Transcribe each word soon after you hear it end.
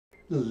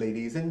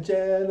Ladies and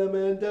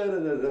gentlemen, da da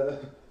da da.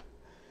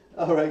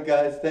 Alright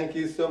guys, thank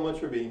you so much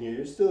for being here.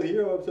 You're still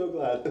here, oh, I'm so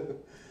glad.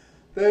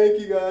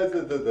 Thank you guys.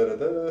 Da, da, da,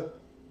 da.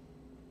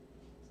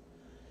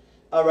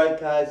 Alright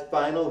guys,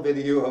 final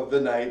video of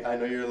the night. I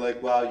know you're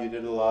like, wow, you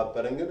did a lot,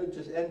 but I'm gonna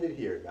just end it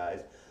here,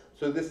 guys.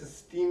 So this is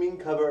Steaming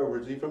cover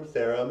originally from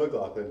Sarah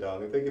McLaughlin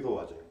Dong, and thank you for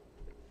watching.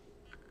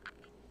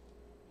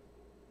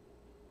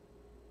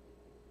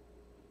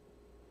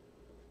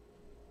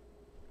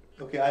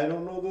 Okay, I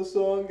don't know the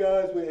song,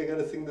 guys. Wait, I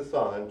gotta sing the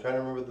song. I'm trying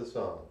to remember the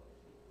song.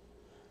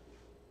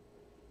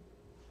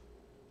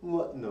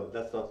 What? No,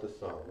 that's not the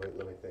song. Wait,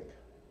 let me think.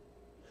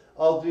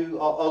 I'll do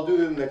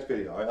it in the next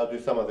video. All right, I'll do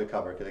some other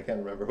cover because I can't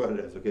remember what it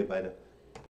is. Okay, bye now.